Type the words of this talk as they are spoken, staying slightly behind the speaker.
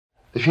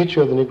The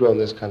future of the Negro in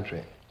this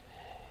country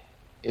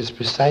is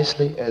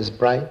precisely as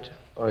bright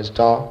or as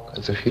dark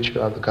as the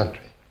future of the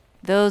country.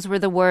 Those were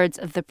the words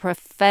of the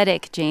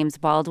prophetic James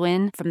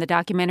Baldwin from the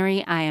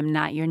documentary I Am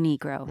Not Your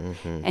Negro.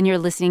 And you're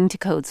listening to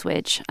Code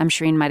Switch. I'm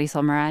Shireen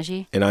Marisol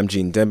Meraji. And I'm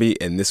Gene Demby,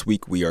 and this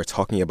week we are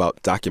talking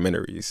about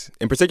documentaries.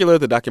 In particular,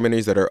 the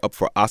documentaries that are up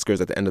for Oscars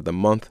at the end of the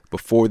month.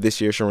 Before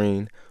this year,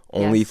 Shireen,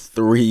 only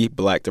 3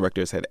 Black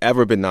directors had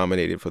ever been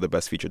nominated for the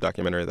Best Feature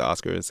Documentary at the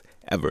Oscars,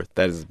 ever.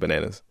 That is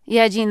bananas.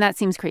 Yeah, Gene, that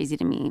seems crazy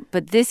to me.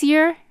 But this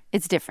year,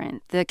 it's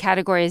different. The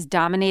category is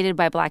dominated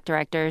by Black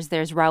directors.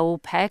 There's Raoul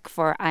Peck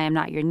for I Am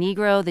Not Your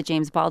Negro, the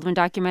James Baldwin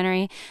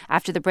documentary.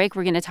 After the break,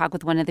 we're going to talk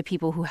with one of the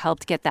people who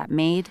helped get that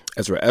made.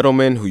 Ezra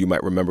Edelman, who you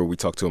might remember, we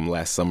talked to him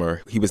last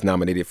summer. He was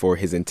nominated for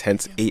his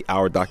intense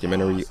 8-hour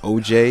documentary,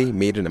 OJ,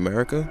 Made in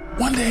America.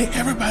 One day,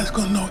 everybody's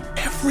going to know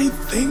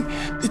everything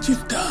that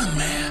you've done,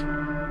 man.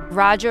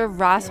 Roger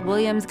Ross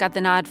Williams got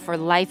the nod for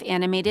Life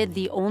Animated,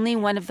 the only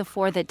one of the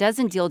 4 that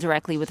doesn't deal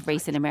directly with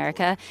race in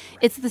America.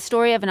 It's the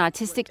story of an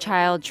autistic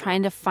child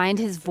trying to find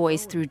his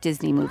voice through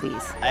Disney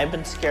movies. I've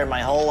been scared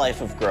my whole life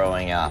of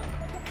growing up.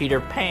 Peter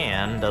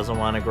Pan doesn't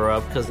want to grow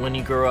up because when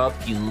you grow up,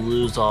 you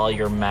lose all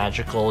your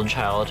magical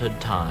childhood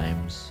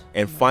times.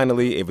 And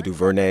finally, Ava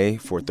DuVernay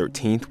for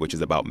 13th, which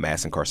is about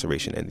mass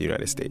incarceration in the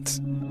United States.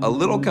 A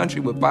little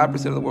country with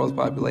 5% of the world's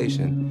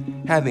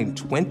population having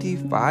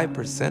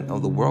 25%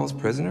 of the world's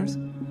prisoners?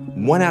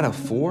 1 out of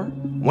 4?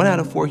 1 out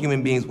of 4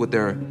 human beings with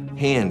their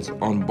hands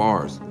on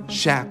bars,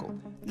 shackled.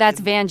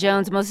 That's Van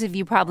Jones. Most of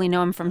you probably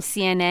know him from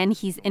CNN.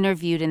 He's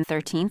interviewed in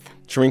 13th.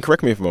 Shireen,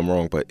 correct me if I'm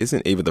wrong, but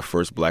isn't Ava the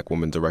first Black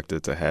woman director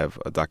to have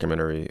a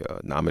documentary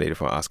nominated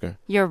for an Oscar?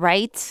 You're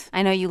right.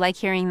 I know you like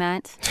hearing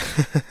that.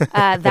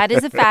 That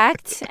is a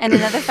fact. And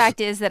another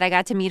fact is that I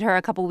got to meet her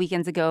a couple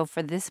weekends ago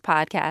for this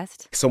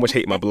podcast. So much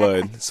hate in my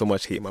blood. So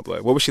much hate in my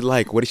blood. What was she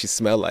like? What did she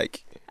smell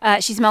like?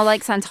 She smelled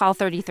like Santal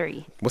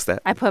 33. What's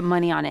that? I put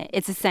money on it.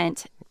 It's a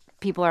scent.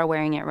 People are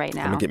wearing it right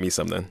now. Let me get me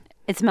some then.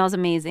 It smells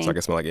amazing. So I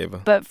can smell like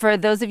Ava. But for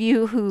those of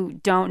you who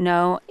don't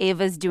know,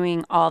 Ava's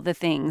doing all the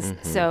things.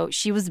 So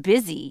she was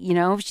busy, you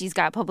know. She's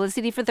got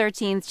publicity for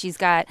 13th. She's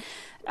got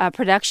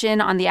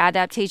production on the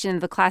adaptation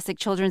of the classic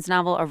children's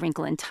novel A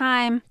Wrinkle in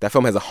Time. That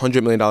film has a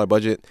 $100 million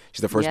budget.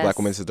 She's the first Black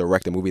woman to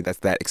direct a movie that's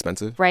that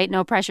expensive. Right,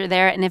 no pressure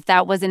there. And if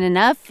that wasn't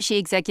enough, she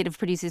executive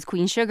produces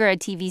Queen Sugar, a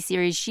TV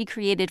series she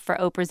created for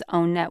Oprah's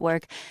own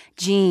network.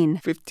 Gene.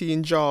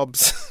 15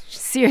 jobs.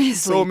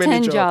 Seriously, so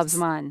many 10 jobs,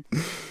 man.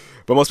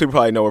 But most people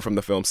probably know her from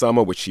the film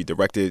Selma, which she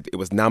directed. It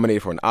was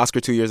nominated for an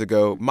Oscar 2 years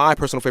ago. My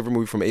personal favorite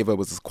movie from Ava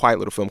was this quiet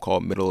little film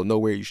called Middle of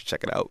Nowhere. You should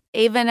check it out.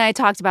 Ava and I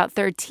talked about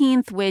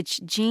 13th,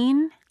 which,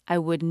 Gene, I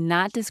would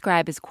not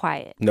describe as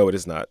quiet. No, it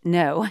is not.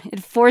 No.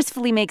 It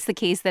forcefully makes the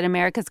case that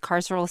America's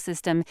carceral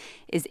system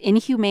is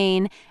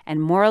inhumane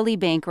and morally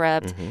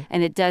bankrupt,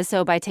 and it does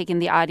so by taking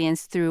the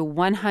audience through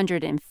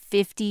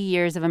 150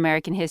 years of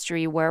American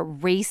history where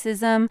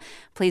racism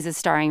plays a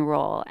starring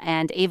role.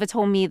 And Ava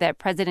told me that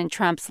President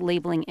Trump's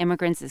labeling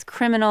immigrants as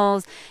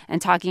criminals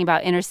and talking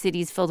about inner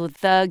cities filled with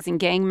thugs and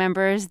gang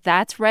members,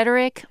 that's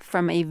rhetoric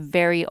from a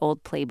very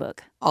old playbook.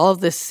 All of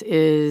this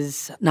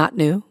is not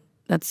new.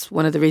 That's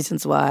one of the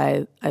reasons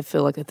why I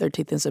feel like the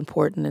 13th is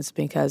important, is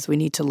because we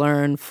need to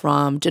learn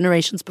from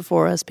generations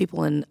before us,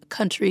 people in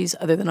countries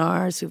other than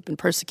ours who've been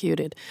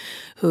persecuted,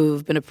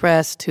 who've been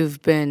oppressed,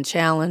 who've been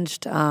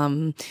challenged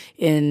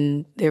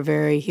in their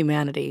very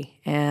humanity.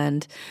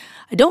 And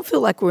I don't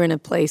feel like we're in a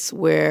place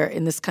where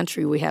in this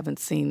country we haven't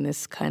seen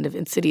this kind of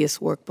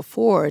insidious work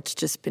before. It's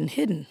just been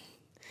hidden.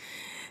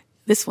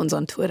 This one's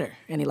on Twitter,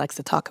 and he likes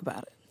to talk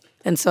about it.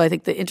 And so I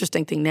think the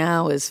interesting thing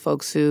now is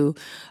folks who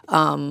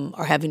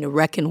are having to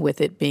reckon with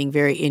it being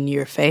very in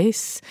your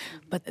face,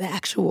 but the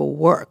actual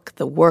work,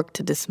 the work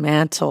to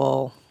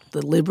dismantle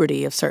the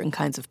liberty of certain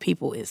kinds of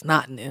people is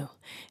not new.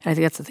 And I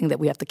think that's the thing that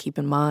we have to keep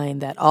in mind,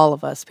 that all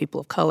of us,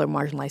 people of color,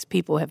 marginalized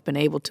people, have been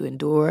able to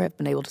endure, have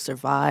been able to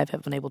survive,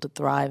 have been able to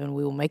thrive, and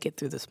we will make it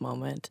through this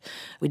moment.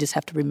 We just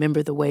have to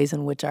remember the ways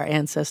in which our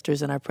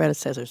ancestors and our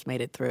predecessors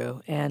made it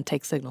through and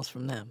take signals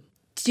from them.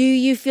 Do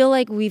you feel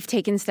like we've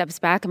taken steps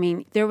back? I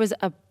mean, there was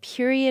a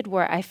period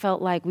where I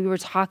felt like we were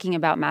talking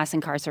about mass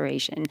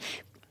incarceration.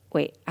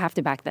 Wait, I have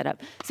to back that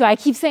up. So I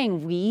keep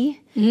saying we,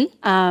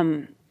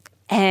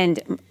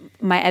 and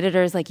my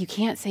editor is like, you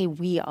can't say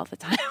we all the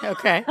time.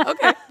 Okay,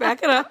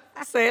 back it up.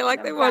 Say it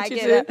like they want you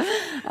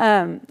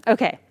to.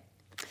 Okay.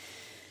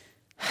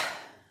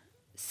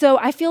 So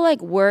I feel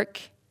like work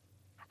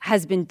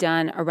has been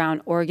done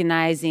around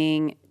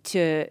organizing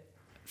to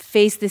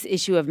face this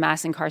issue of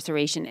mass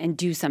incarceration and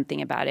do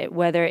something about it,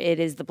 whether it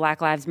is the Black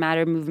Lives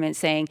Matter movement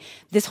saying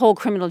this whole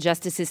criminal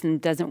justice system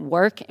doesn't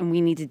work and we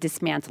need to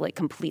dismantle it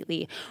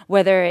completely,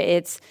 whether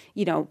it's,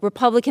 you know,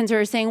 Republicans who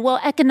are saying,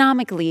 well,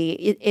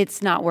 economically,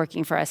 it's not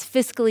working for us.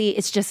 Fiscally,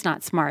 it's just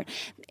not smart.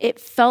 It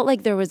felt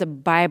like there was a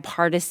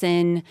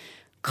bipartisan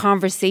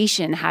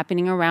conversation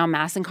happening around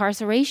mass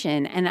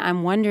incarceration. And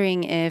I'm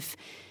wondering if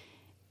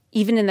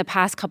even in the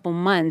past couple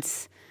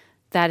months,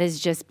 that has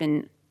just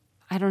been,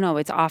 I don't know,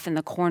 it's off in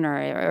the corner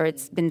or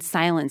it's been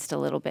silenced a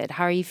little bit.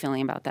 How are you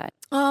feeling about that?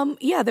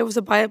 Yeah, there was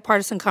a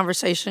bipartisan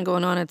conversation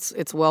going on.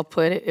 It's well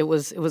put. It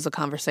was a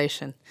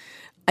conversation.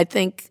 I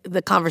think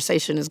the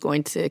conversation is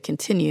going to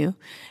continue,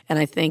 and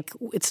I think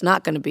it's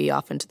not going to be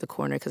off into the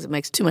corner because it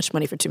makes too much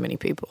money for too many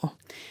people.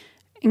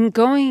 And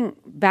going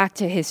back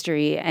to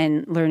history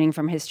and learning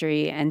from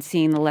history and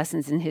seeing the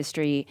lessons in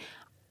history,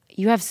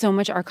 you have so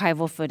much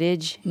archival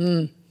footage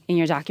in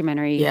your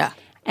documentary. Yeah.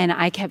 And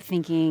I kept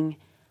thinking,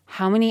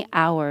 how many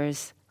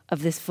hours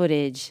of this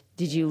footage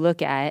did you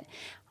look at?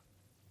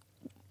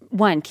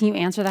 One, can you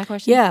answer that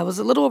question? Yeah, it was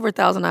a little over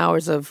 1,000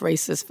 hours of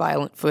racist,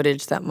 violent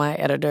footage that my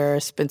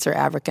editor, Spencer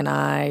Averick, and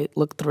I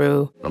looked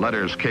through. The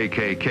letters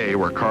KKK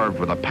were carved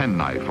with a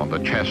penknife on the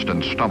chest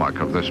and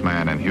stomach of this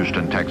man in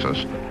Houston,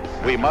 Texas.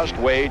 We must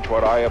wage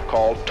what I have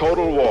called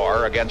total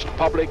war against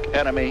public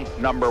enemy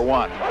number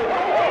one.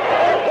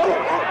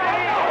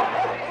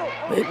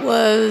 It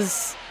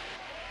was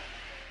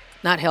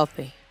not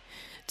healthy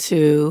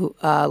to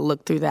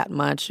look through that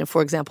much. And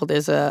for example,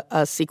 there's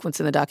a sequence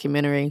in the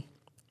documentary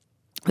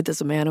with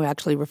this man who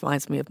actually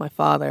reminds me of my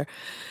father,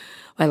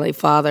 my late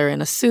father,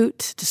 in a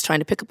suit, just trying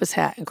to pick up his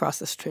hat and cross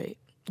the street.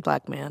 A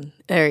black man,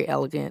 very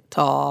elegant,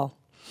 tall,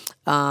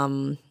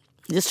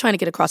 just trying to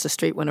get across the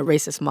street when a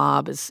racist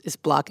mob is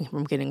blocking him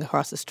from getting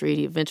across the street.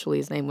 Eventually,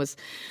 his name was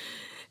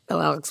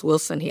Alex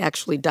Wilson. He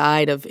actually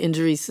died of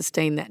injuries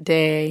sustained that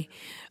day.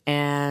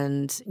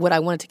 And what I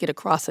wanted to get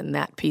across in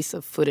that piece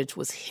of footage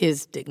was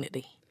his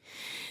dignity,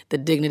 the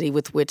dignity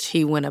with which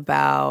he went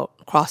about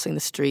crossing the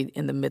street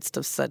in the midst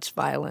of such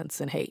violence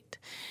and hate.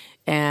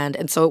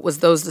 And so it was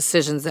those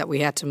decisions that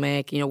we had to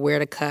make, where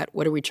to cut,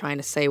 what are we trying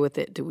to say with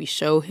it? Do we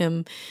show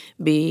him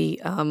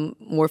be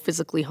more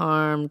physically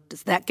harmed?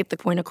 Does that get the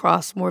point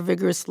across more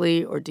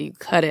vigorously? Or do you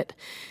cut it,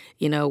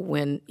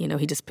 when,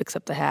 he just picks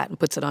up the hat and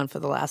puts it on for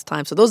the last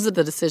time? So those are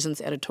the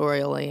decisions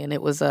editorially, and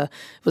it was a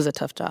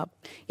tough job.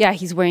 Yeah,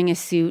 he's wearing a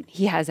suit.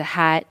 He has a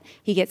hat.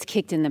 He gets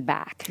kicked in the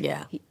back.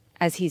 Yeah.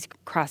 As he's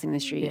crossing the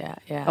street.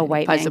 Yeah. A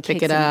white man tries to pick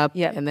kicks it him. up,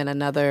 Yep. and then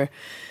another.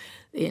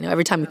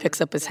 Every time he picks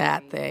up his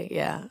hat,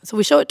 So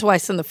we show it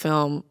twice in the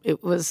film.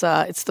 It was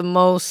it's the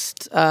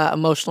most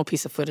emotional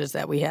piece of footage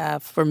that we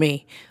have for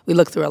me. We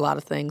look through a lot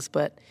of things,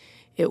 but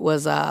it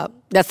was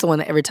that's the one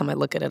that every time I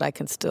look at it, I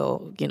can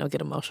still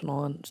get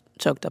emotional and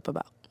choked up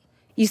about.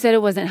 You said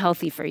it wasn't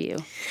healthy for you.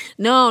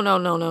 No.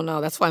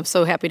 That's why I'm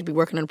so happy to be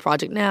working on a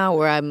project now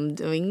where I'm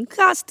doing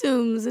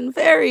costumes and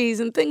fairies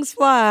and things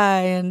fly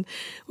and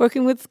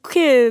working with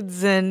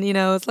kids. And,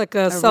 it's like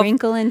a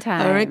wrinkle in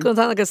time. A wrinkle in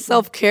time, like a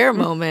self-care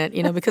moment,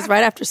 because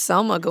right after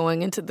Selma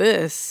going into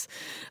this,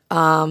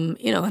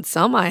 in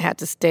Selma I had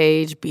to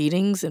stage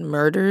beatings and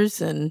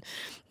murders and,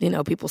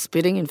 people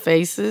spitting in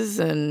faces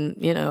and,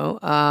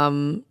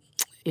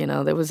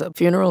 there was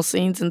funeral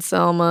scenes in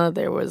Selma.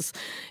 There was,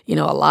 a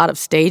lot of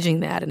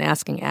staging that and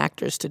asking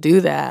actors to do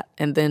that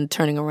and then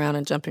turning around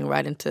and jumping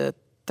right into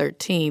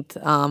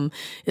 13th.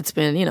 It's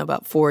been,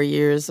 about 4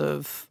 years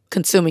of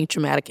consuming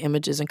traumatic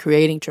images and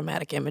creating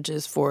traumatic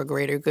images for a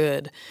greater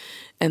good.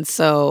 And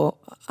so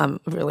I'm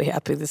really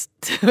happy at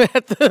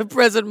the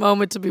present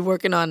moment to be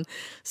working on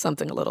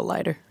something a little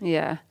lighter.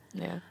 Yeah.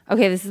 Yeah.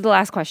 Okay, this is the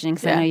last question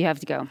because I know you have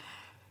to go.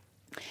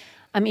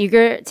 I'm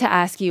eager to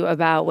ask you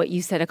about what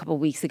you said a couple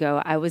weeks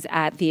ago. I was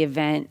at the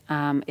event.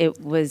 It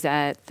was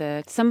at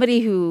somebody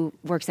who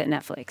works at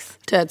Netflix.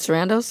 Ted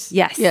Sarandos?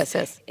 Yes.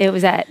 Yes. It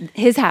was at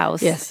his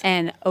house. Yes.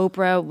 And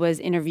Oprah was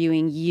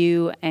interviewing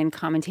you and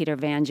commentator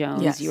Van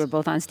Jones. Yes. You were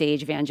both on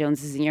stage. Van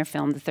Jones is in your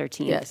film, The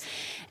 13th. Yes.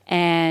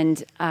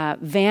 And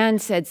Van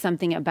said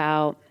something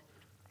about,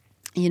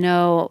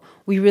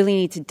 we really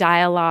need to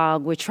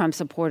dialogue with Trump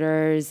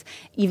supporters.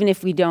 Even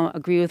if we don't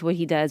agree with what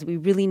he does, we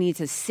really need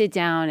to sit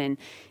down and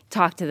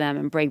talk to them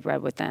and break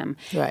bread with them.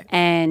 Right.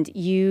 And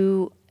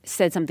you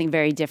said something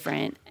very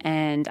different,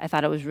 and I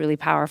thought it was really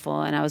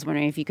powerful, and I was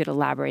wondering if you could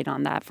elaborate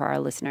on that for our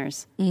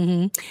listeners.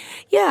 Mm-hmm.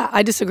 Yeah,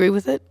 I disagree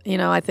with it.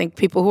 I think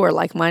people who are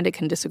like-minded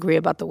can disagree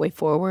about the way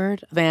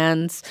forward.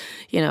 Van's,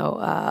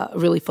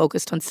 really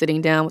focused on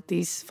sitting down with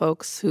these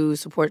folks who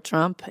support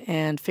Trump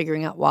and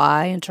figuring out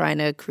why and trying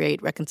to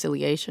create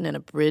reconciliation and a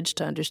bridge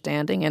to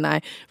understanding, and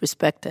I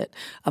respect it.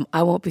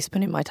 I won't be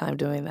spending my time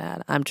doing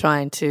that. I'm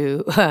trying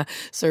to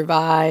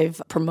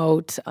survive,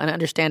 promote an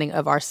understanding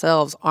of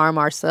ourselves, arm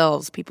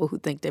ourselves, people who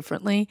think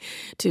differently,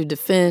 to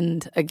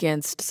defend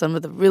against some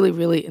of the really,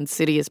 really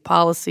insidious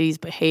policies,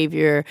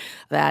 behavior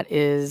that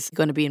is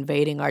going to be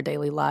invading our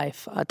daily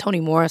life. Toni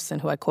Morrison,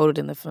 who I quoted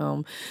in the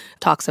film,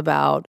 talks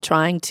about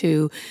trying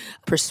to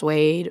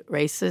persuade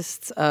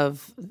racists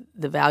of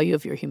the value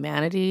of your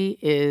humanity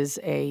is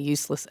a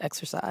useless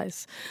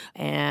exercise.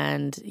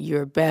 And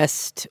your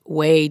best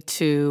way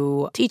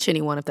to teach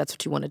anyone, if that's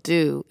what you want to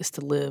do, is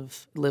to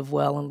live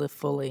well and live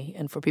fully.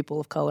 And for people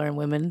of color and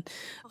women,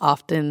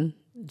 often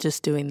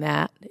just doing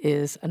that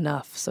is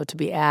enough. So to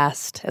be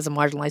asked as a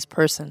marginalized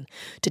person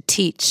to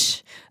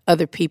teach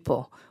other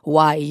people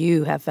why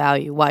you have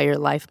value, why your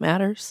life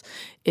matters,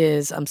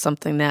 is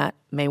something that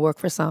may work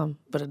for some,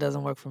 but it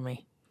doesn't work for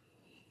me.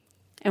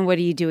 And what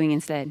are you doing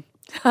instead?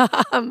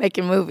 I'm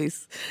making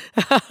movies.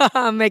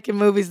 I'm making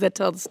movies that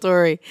tell the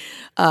story,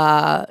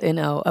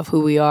 of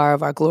who we are,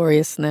 of our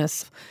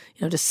gloriousness,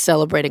 just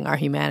celebrating our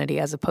humanity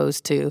as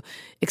opposed to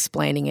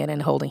explaining it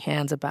and holding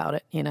hands about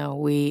it.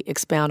 We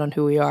expound on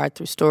who we are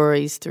through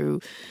stories,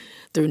 through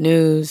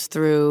news,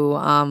 through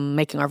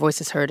making our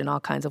voices heard in all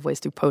kinds of ways,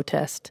 through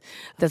protest.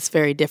 That's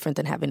very different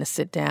than having to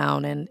sit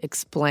down and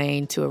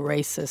explain to a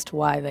racist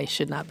why they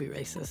should not be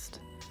racist.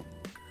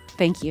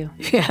 Thank you.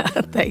 Yeah,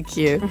 thank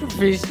you.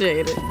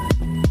 Appreciate it.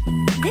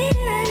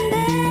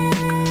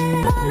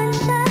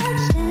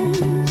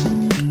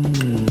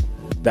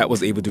 That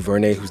was Ava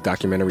DuVernay, whose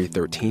documentary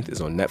 13th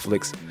is on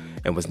Netflix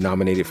and was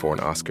nominated for an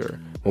Oscar.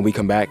 When we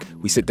come back,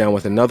 we sit down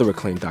with another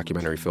acclaimed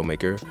documentary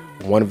filmmaker,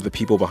 one of the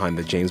people behind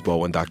the James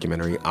Baldwin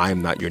documentary, I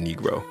Am Not Your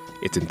Negro.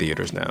 It's in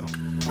theaters now.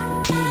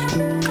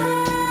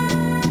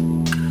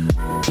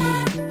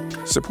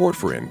 Support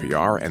for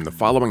NPR and the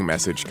following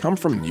message come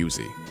from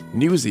Newsy.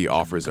 Newsy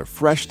offers a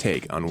fresh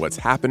take on what's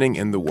happening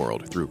in the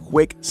world through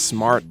quick,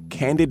 smart,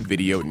 candid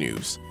video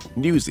news.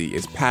 Newsy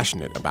is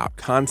passionate about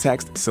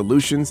context,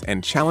 solutions,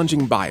 and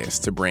challenging bias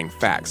to bring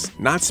facts,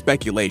 not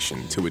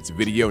speculation, to its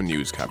video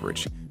news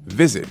coverage.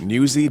 Visit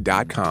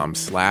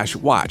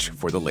newsy.com/watch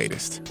for the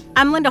latest.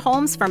 I'm Linda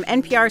Holmes from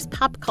NPR's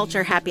Pop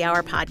Culture Happy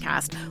Hour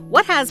podcast.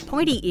 What has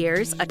pointy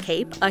ears, a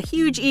cape, a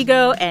huge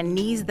ego, and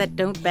knees that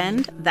don't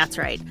bend? That's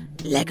right,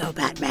 Lego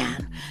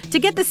Batman. To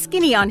get the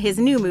skinny on his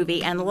new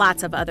movie and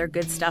lots of other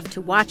good stuff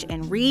to watch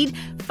and read,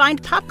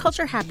 find Pop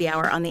Culture Happy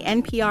Hour on the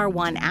NPR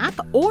One app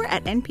or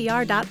at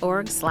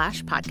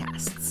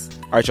npr.org/podcasts.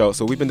 All right, y'all.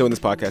 So we've been doing this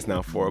podcast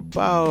now for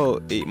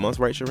about 8 months,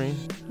 right, Shireen?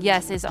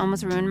 Yes, it's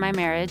almost ruined my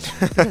marriage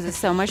because it's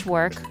so much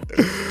work.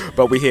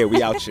 But we're here.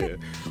 We out here.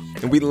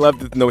 And we'd love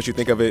to know what you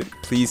think of it.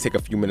 Please take a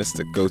few minutes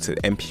to go to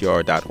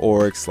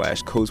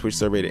npr.org/code switch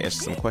survey to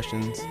answer some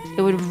questions.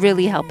 It would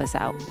really help us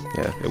out.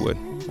 Yeah, it would.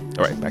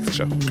 All right, back to the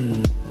show.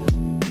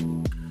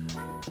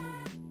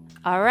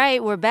 All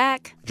right, we're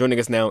back. Joining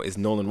us now is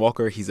Nolan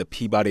Walker. He's a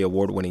Peabody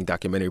Award-winning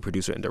documentary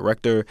producer and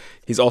director.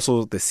 He's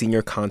also the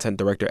senior content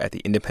director at the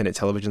independent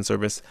television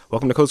service.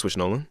 Welcome to Code Switch,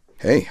 Nolan.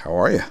 Hey, how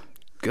are you?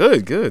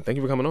 Good, good. Thank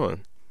you for coming on.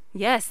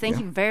 Yes, thank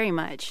you very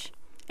much.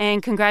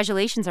 And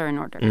congratulations are in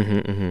order.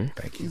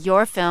 Thank you.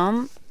 Your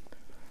film,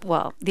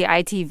 well, the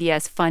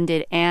ITVS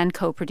funded and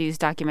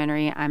co-produced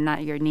documentary, I'm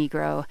Not Your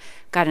Negro,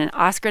 got an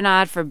Oscar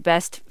nod for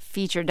Best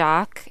Feature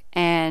Doc,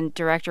 and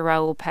director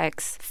Raoul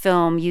Peck's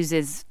film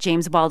uses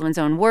James Baldwin's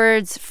own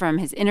words from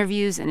his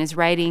interviews and his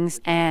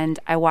writings, and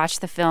I watched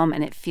the film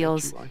and it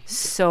feels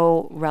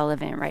so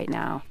relevant right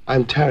now.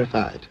 I'm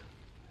terrified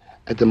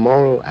at the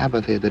moral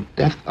apathy, the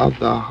death of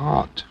the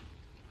heart,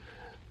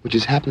 which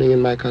is happening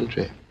in my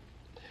country.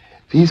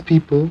 These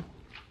people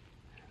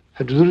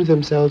have deluded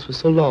themselves for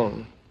so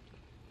long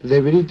that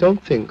they really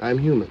don't think I'm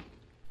human.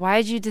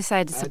 Why did you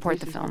decide to support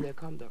the film?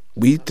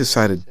 We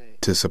decided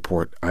to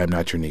support I Am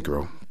Not Your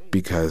Negro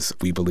because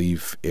we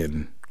believe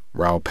in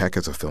Raoul Peck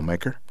as a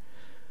filmmaker.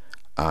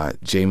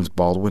 James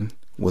Baldwin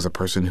was a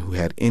person who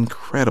had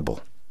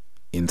incredible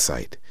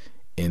insight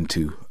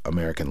into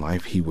American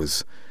life. He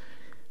was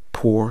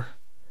poor,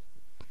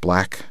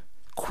 black,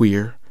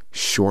 queer,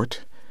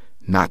 short,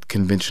 not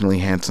conventionally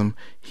handsome.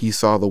 He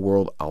saw the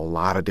world a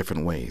lot of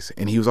different ways.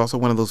 And he was also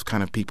one of those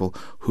kind of people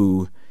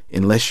who,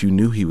 unless you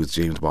knew he was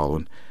James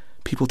Baldwin,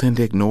 people tend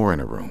to ignore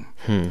in a room.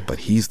 But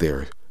he's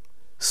there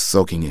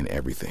soaking in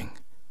everything.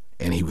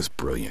 And he was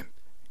brilliant,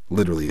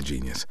 literally a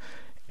genius.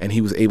 And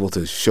he was able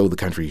to show the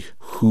country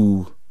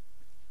who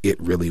it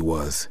really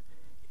was,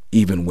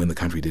 even when the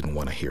country didn't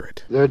want to hear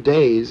it. There are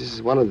days, this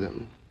is one of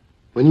them,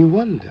 when you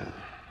wonder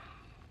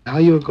how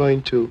you're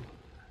going to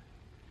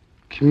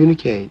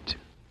communicate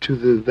to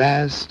the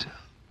vast,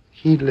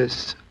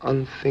 heedless,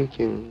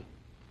 unthinking,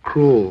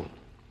 cruel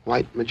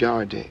white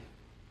majority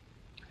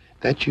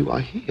that you are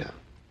here.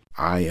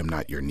 I am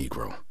not your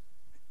Negro.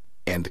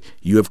 And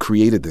you have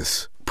created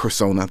this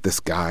persona, this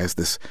guise,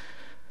 this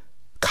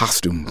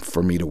costume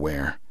for me to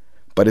wear.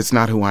 But it's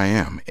not who I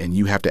am. And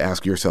you have to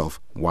ask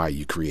yourself why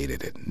you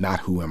created it,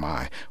 not who am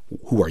I,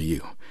 who are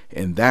you?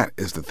 And that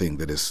is the thing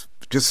that is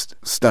just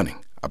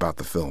stunning about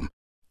the film.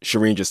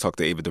 Shireen just talked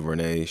to Ava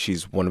DuVernay.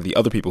 She's one of the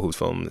other people whose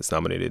film is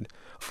nominated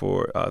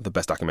for the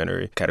Best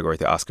Documentary category at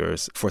the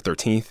Oscars for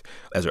 13th.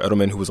 Ezra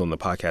Edelman, who was on the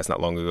podcast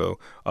not long ago,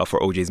 for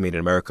OJ's Made in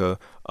America.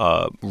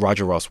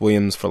 Roger Ross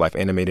Williams for Life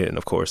Animated. And,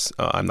 of course,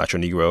 I'm Not Your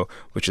Negro,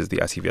 which is the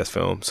ITVS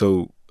film.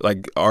 So,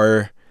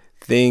 are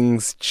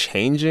things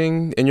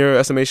changing in your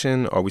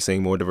estimation? Are we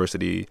seeing more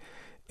diversity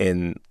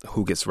in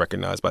who gets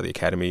recognized by the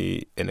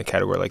Academy in a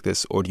category like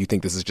this? Or do you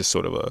think this is just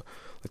sort of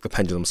the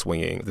pendulum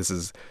swinging? This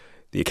is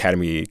the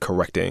Academy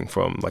correcting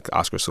from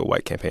Oscar so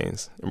white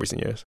campaigns in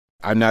recent years?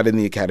 I'm not in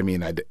the Academy,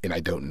 and I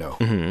don't know.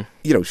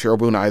 You know, Cheryl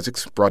Boone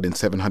Isaacs brought in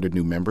 700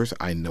 new members.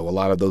 I know a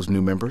lot of those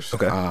new members.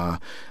 Okay.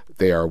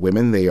 They are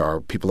women. They are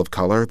people of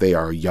color. They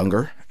are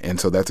younger. And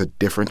so that's a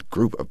different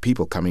group of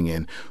people coming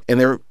in. And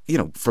they're,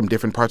 from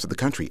different parts of the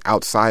country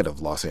outside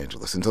of Los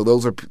Angeles. And so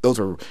those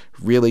are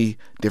really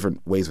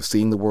different ways of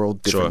seeing the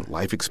world, different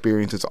life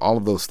experiences, all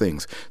of those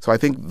things. So I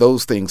think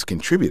those things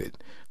contributed.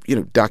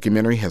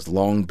 documentary has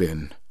long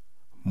been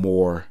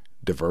more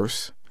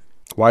diverse.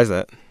 Why is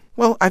that?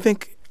 Well, I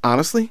think,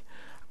 honestly,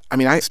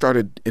 I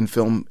started in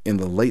film in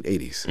the late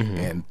 80s. Mm-hmm.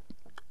 And,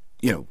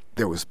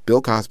 there was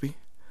Bill Cosby.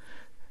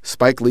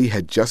 Spike Lee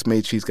had just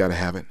made She's Gotta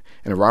Have It.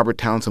 And Robert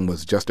Townsend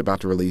was just about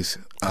to release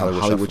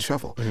Hollywood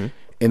Shuffle. Mm-hmm.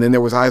 And then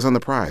there was Eyes on the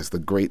Prize, the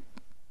great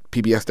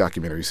PBS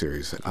documentary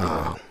series.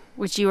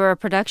 Which you were a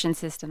production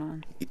assistant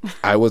on.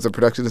 I was a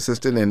production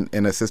assistant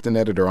and assistant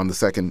editor on the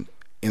second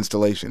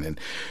installation. And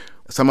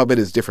some of it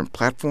is different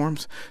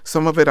platforms.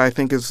 Some of it, I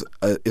think, is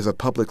a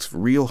public's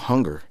real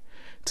hunger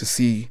to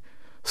see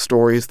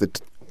stories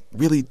that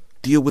really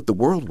deal with the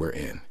world we're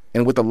in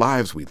and with the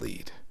lives we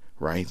lead,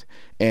 right?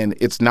 And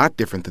it's not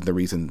different than the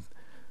reason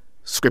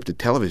scripted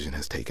television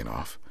has taken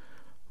off.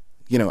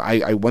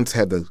 I once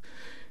had the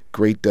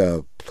great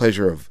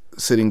pleasure of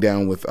sitting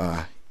down with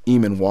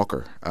Eamon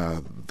Walker,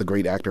 the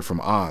great actor from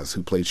Oz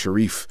who played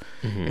Sharif,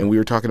 Mm-hmm. and we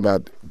were talking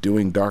about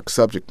doing dark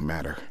subject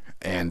matter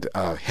and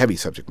heavy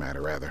subject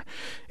matter, rather.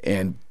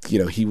 And,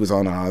 he was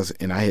on Oz,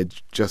 and I had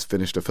just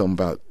finished a film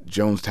about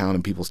Jonestown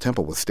and People's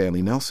Temple with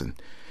Stanley Nelson.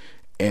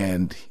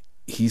 And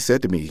he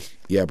said to me,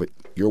 yeah, but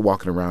you're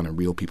walking around in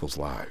real people's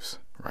lives,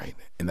 right?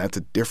 And that's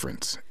a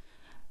difference.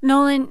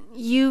 Nolan,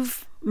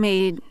 you've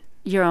made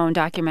your own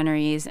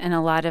documentaries, and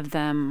a lot of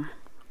them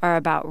are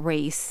about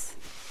race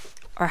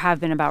or have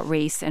been about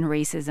race and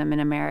racism in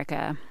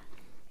America.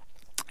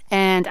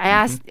 And I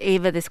asked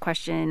Ava this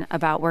question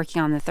about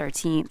working on the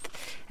 13th,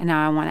 and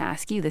now I want to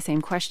ask you the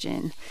same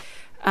question.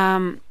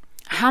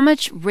 How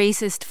much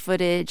racist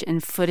footage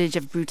and footage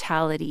of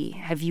brutality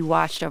have you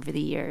watched over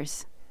the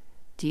years,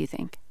 do you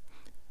think?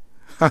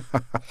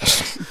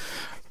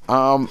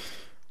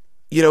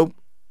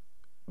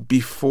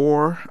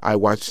 Before I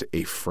watched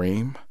a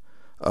frame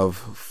of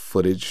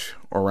footage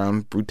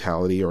around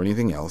brutality or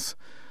anything else,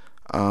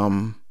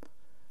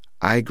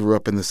 I grew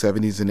up in the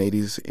 70s and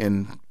 80s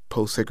in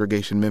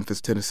post-segregation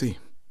Memphis, Tennessee.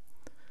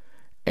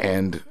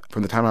 And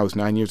from the time I was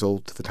 9 years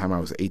old to the time I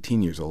was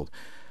 18 years old,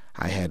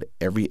 I had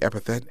every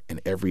epithet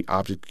and every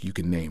object you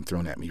can name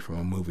thrown at me from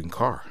a moving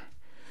car.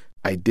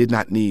 I did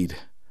not need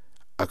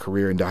a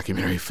career in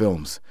documentary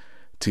films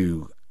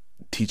to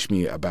teach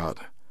me about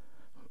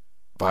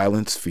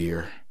violence,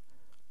 fear,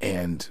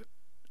 and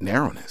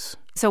narrowness.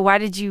 So why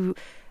did you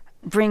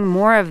bring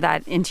more of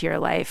that into your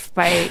life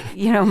by,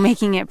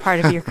 making it part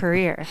of your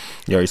career?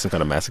 Yeah, are you some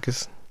kind of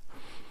masochist?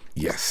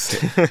 Yes.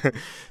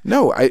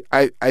 No,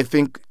 I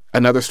think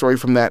another story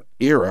from that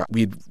era,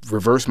 we'd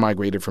reverse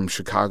migrated from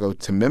Chicago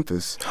to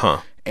Memphis.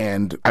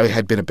 And I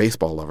had been a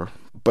baseball lover.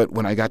 But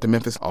when I got to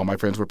Memphis, all my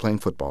friends were playing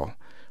football.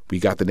 We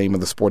got the name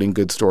of the sporting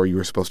goods store you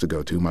were supposed to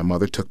go to. My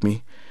mother took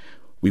me.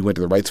 We went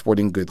to the right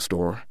sporting goods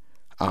store.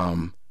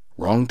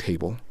 Wrong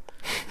table.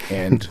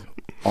 And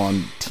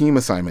on team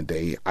assignment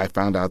day, I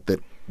found out that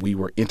we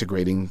were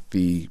integrating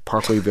the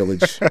Parkway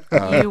Village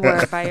you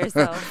were by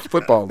yourself.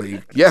 Football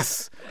league.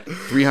 Yes.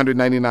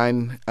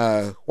 399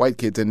 white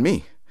kids and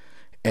me.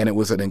 And it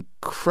was an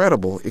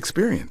incredible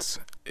experience.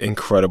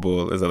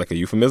 Incredible. Is that like a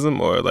euphemism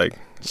or like?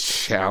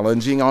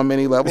 Challenging on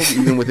many levels,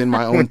 even within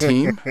my own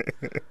team.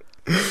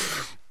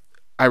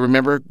 I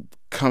remember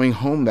coming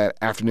home that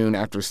afternoon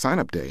after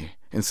sign-up day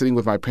and sitting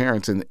with my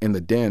parents in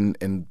the den,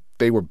 and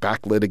they were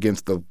backlit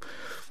against the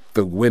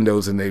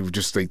windows, and they were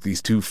just like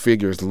these two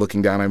figures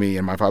looking down at me.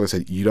 And my father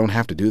said, "You don't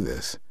have to do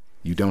this.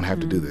 You don't have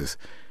to do this."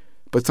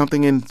 But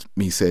something in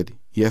me said,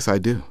 "Yes, I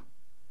do."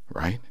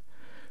 Right?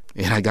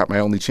 And I got my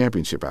only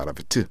championship out of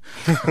it too.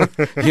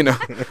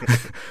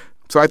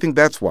 So I think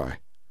that's why.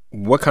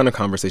 What kind of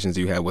conversations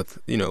do you have with,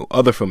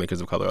 other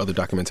filmmakers of color, other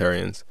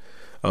documentarians,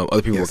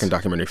 other people working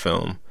documentary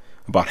film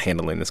about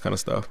handling this kind of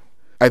stuff?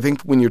 I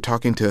think when you're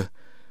talking to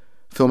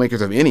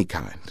filmmakers of any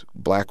kind,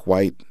 Black,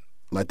 white,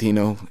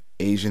 Latino,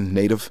 Asian,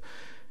 Native,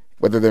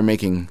 whether they're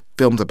making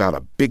films about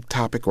a big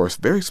topic or a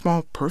very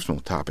small personal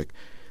topic,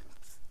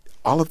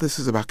 all of this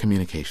is about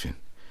communication.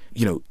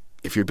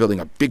 If you're building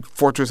a big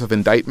fortress of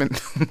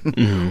indictment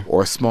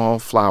or a small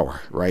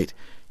flower, right,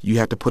 you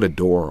have to put a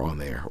door on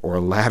there or a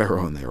ladder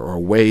on there or a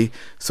way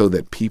so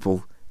that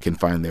people can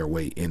find their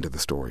way into the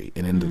story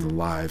and into the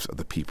lives of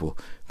the people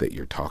that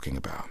you're talking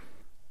about.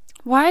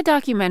 Why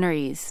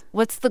documentaries?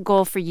 What's the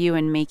goal for you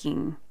in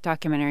making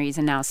documentaries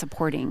and now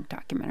supporting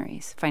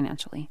documentaries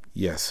financially?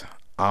 Yes.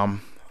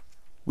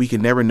 We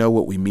can never know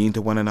what we mean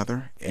to one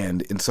another.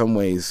 And in some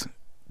ways,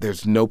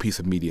 there's no piece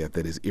of media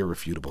that is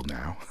irrefutable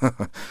now.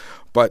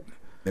 But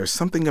there's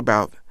something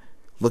about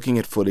looking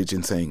at footage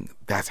and saying,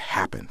 that's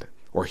happened,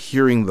 or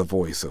hearing the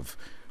voice of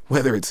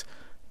whether it's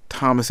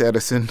Thomas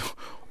Edison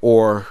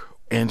or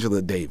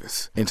Angela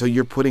Davis. And so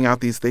you're putting out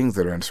these things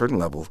that are, on a certain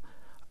level,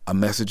 a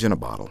message in a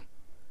bottle.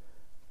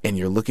 And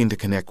you're looking to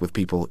connect with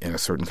people in a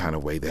certain kind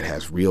of way that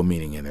has real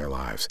meaning in their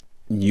lives.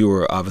 You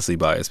were obviously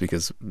biased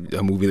because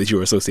a movie that you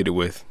were associated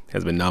with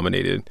has been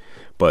nominated.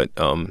 But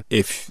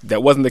if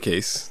that wasn't the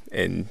case,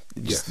 and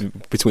just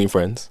between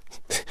friends,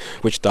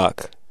 which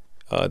doc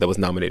that was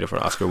nominated for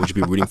an Oscar would you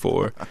be rooting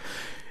for?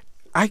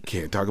 I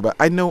can't talk about.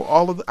 I know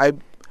all of. I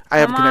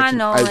have a connection.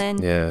 Come on,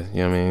 Nolan. Yeah,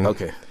 you know what I mean.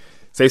 Okay,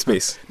 safe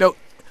space. No,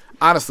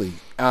 Honestly,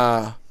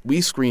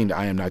 we screened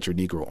I Am Not Your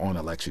Negro on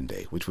Election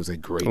Day, which was a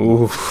great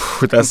Ooh,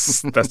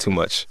 that's too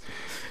much.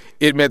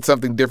 It meant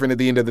something different at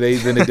the end of the day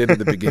than it did at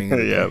the beginning of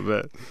the day. Yeah, I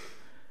bet.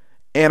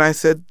 And I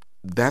said,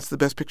 that's the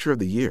best picture of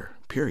the year,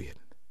 period.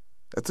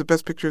 That's the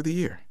best picture of the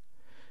year.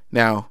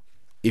 Now,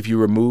 if you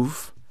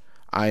remove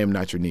I Am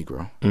Not Your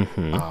Negro,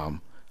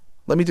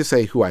 let me just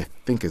say who I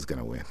think is going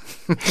to win.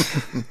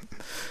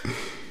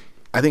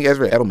 I think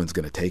Ezra Edelman's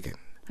going to take it.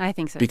 I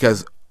think so.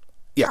 Because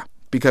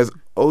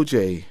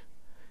O.J.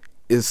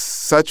 is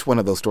such one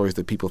of those stories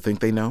that people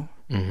think they know,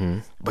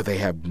 but they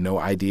have no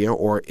idea.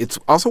 Or it's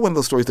also one of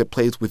those stories that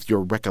plays with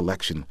your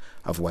recollection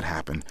of what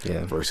happened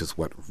versus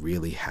what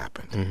really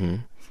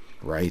happened,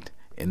 right?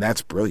 And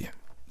that's brilliant.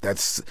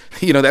 That's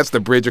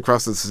the bridge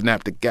across the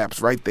synaptic gaps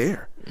right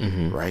there,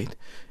 right?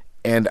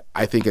 And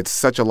I think it's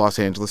such a Los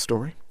Angeles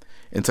story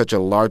and such a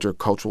larger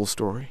cultural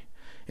story.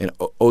 And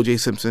O.J.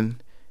 Simpson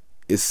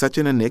is such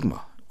an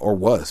enigma, or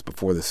was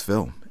before this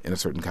film, in a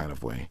certain kind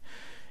of way.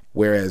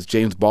 Whereas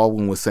James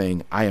Baldwin was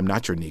saying, I am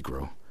not your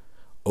Negro,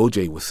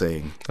 O.J. was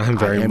saying, I'm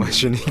very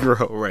much your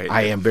Negro, right?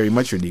 I am very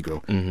much your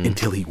Negro,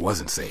 until he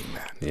wasn't saying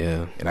that.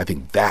 Yeah. And I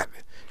think that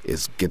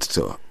gets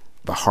to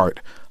the heart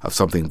of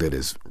something that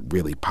is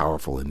really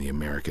powerful in the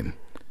American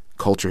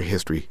culture,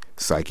 history,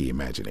 psyche,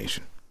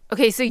 imagination.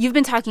 Okay, so you've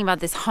been talking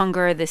about this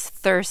hunger, this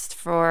thirst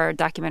for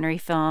documentary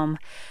film,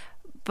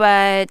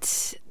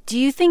 but do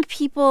you think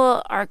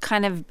people are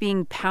kind of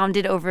being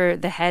pounded over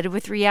the head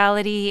with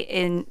reality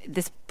in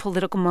this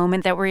political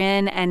moment that we're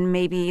in, and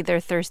maybe they're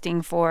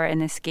thirsting for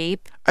an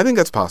escape? I think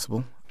that's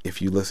possible.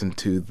 If you listen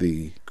to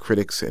the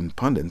critics and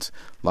pundits,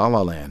 La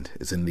La Land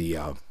is in the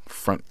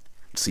front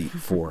seat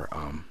for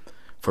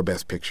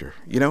Best Picture.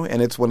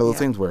 And it's one of those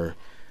things where,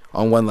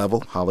 on one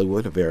level,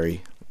 Hollywood, a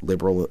very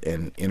liberal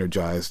and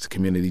energized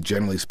community,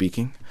 generally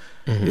speaking,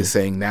 is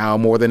saying now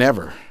more than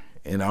ever.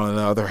 And on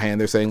the other hand,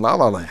 they're saying La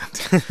La Land.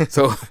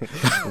 So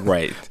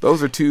right.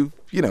 Those are two,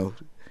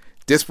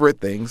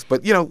 disparate things.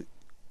 But,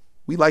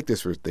 we like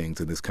disparate things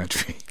in this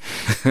country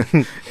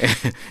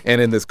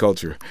and in this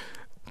culture.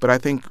 But I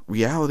think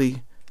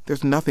reality,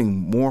 there's nothing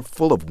more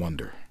full of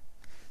wonder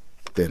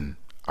than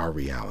our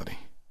reality.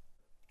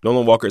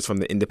 Nolan Walker is from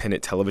the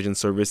independent television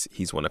service.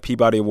 He's won a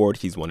Peabody Award.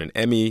 He's won an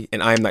Emmy.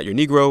 And I Am Not Your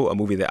Negro, a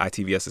movie that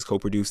ITVS has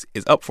co-produced,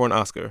 is up for an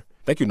Oscar.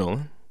 Thank you,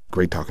 Nolan.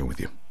 Great talking with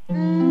you.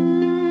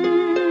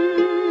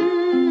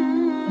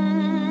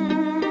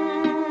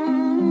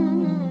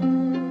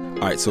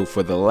 All right, so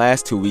for the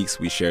last 2 weeks,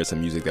 we shared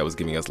some music that was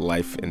giving us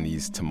life in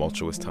these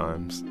tumultuous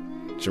times.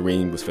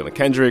 Shireen was feeling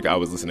Kendrick. I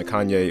was listening to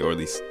Kanye, or at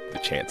least the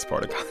chance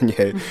part of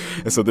Kanye.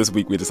 And so this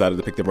week, we decided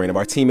to pick the brain of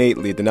our teammate,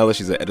 Leah Donnella.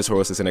 She's an editorial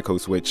assistant at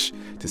Code Switch,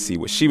 to see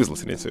what she was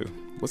listening to.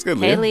 What's good,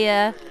 Leah? Hey,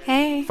 Leah.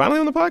 Hey.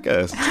 Finally on the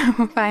podcast.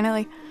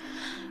 Finally.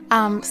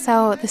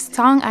 So the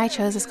song I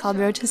chose is called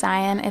Road to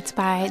Zion. It's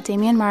by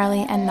Damian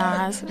Marley and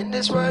Nas. In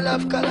this world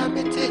of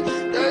calamity,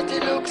 dirty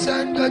looks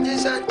and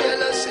grudges and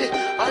jealousy,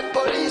 and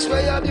police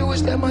where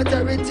abuse them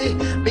authority,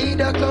 be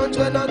the clowns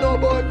when I know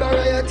about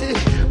variety.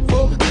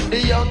 Boom, the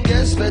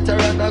youngest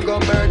veteran I go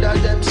murder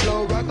them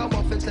slow,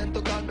 ragamuffins sent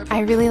to call me.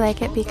 I really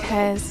like it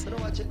because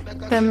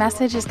the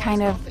message is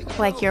kind of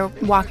like you're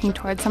walking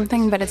towards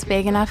something, but it's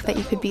big enough that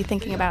you could be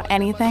thinking about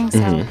anything.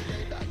 So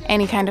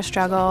any kind of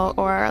struggle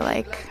or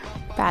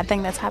bad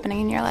thing that's happening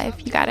in your life,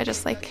 you gotta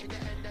just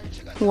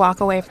walk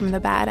away from the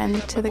bad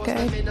and to the good.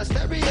 I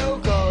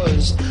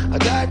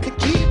got to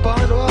keep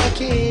on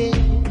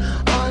walking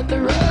on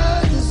the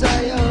road to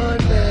Zion.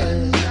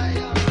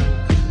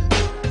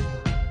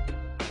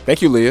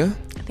 Thank you, Leah.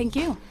 Thank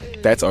you.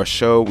 That's our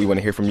show. We want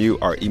to hear from you.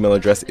 Our email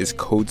address is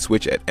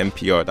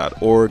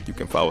codeswitch@npr.org. You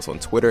can follow us on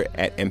Twitter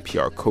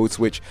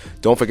 @NPRCodeswitch.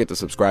 Don't forget to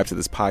subscribe to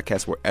this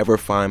podcast wherever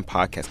fine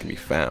podcasts can be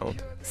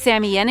found.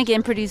 Sammy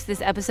Yennigan produced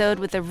this episode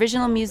with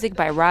original music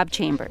by Rob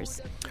Chambers.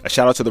 A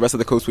shout out to the rest of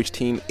the Code Switch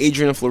team: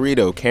 Adrian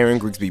Florido, Karen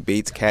Grigsby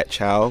Bates, Kat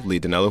Chow,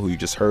 Leah Donnella, who you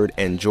just heard,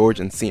 and George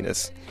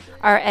Encinas.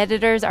 Our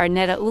editors are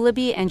Neda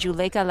Ulabi and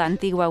Juleka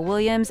Lantigua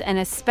Williams. And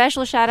a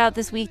special shout out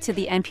this week to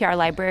the NPR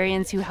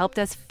librarians who helped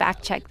us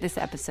fact check this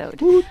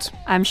episode. Woot.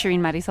 I'm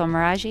Shireen Marisol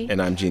Meraji.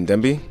 And I'm Gene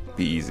Demby.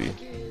 Be easy.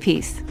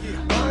 Peace.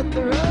 On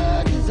the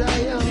road to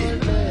Zion.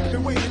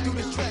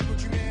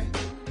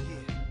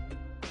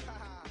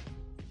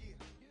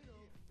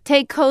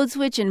 Take Code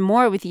Switch and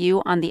more with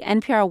you on the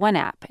NPR One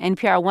app.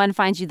 NPR One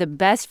finds you the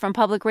best from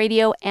public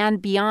radio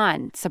and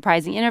beyond.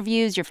 Surprising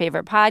interviews, your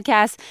favorite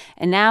podcasts,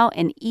 and now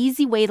an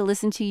easy way to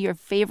listen to your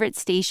favorite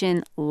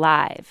station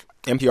live.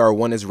 NPR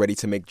One is ready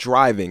to make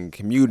driving,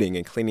 commuting,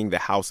 and cleaning the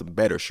house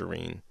better,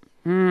 Shireen.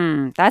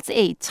 That's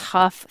a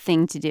tough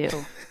thing to do.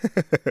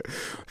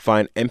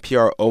 Find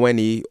NPR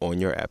ONE on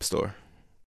your app store.